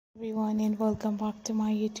Everyone, and welcome back to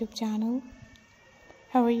my YouTube channel.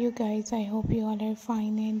 How are you guys? I hope you all are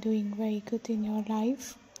fine and doing very good in your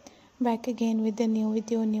life. Back again with the new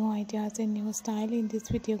video, new ideas and new style. In this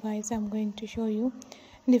video guys, I'm going to show you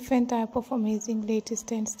different type of amazing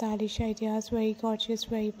latest and stylish ideas. Very gorgeous,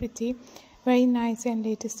 very pretty, very nice and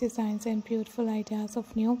latest designs and beautiful ideas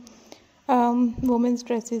of new women's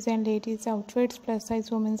dresses and ladies outfits, plus size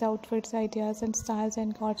women's outfits, ideas and styles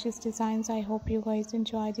and gorgeous designs. I hope you guys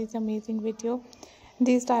enjoy this amazing video.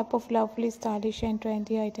 These type of lovely, stylish and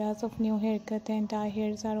trendy ideas of new haircut and dye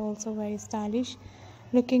hairs are also very stylish,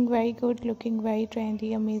 looking very good, looking very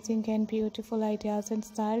trendy, amazing and beautiful ideas and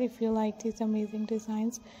style. If you like these amazing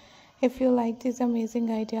designs, if you like these amazing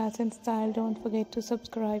ideas and style, don't forget to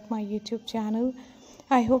subscribe my YouTube channel.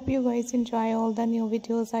 I hope you guys enjoy all the new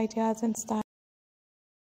videos, ideas and style.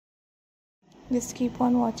 Just keep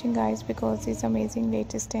on watching guys, because these amazing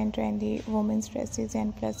latest and trendy women's dresses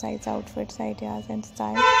and plus size outfits, ideas and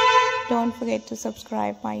style. Don't forget to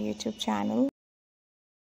subscribe my YouTube channel.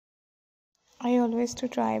 I always to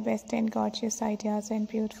try best and gorgeous ideas and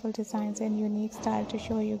beautiful designs and unique style to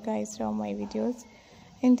show you guys from my videos.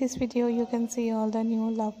 In this video you can see all the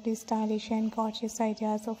new lovely, stylish and gorgeous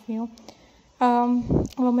ideas of new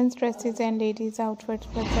women's dresses and ladies outfits,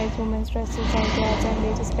 plus size women's dresses, ideas and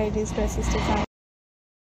latest ladies dresses design.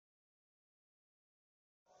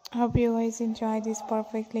 Hope you guys enjoy these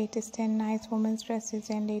perfect, latest and nice women's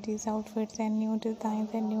dresses and ladies outfits and new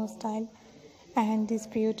designs and new style, and these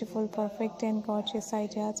beautiful, perfect and gorgeous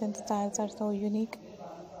ideas and styles are so unique.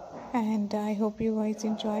 And I hope you guys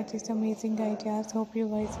enjoy these amazing ideas. Hope you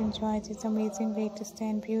guys enjoy these amazing, latest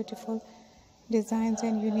and beautiful designs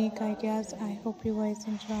and unique ideas. I hope you guys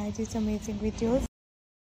enjoy these amazing videos.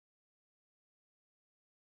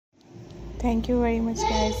 Thank you very much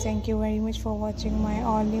guys. Thank you very much for watching my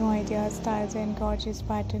all new ideas, styles and gorgeous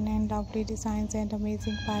pattern and lovely designs and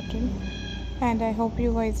amazing pattern. And I hope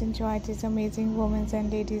you guys enjoy these amazing women's and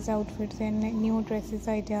ladies outfits and new dresses,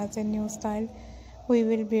 ideas and new style. We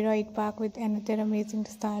will be right back with another amazing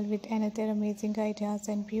style, with another amazing ideas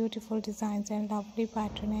and beautiful designs and lovely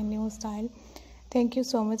pattern and new style. Thank you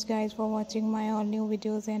so much guys for watching my all new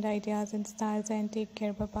videos and ideas and styles, and take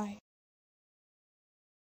care. Bye bye.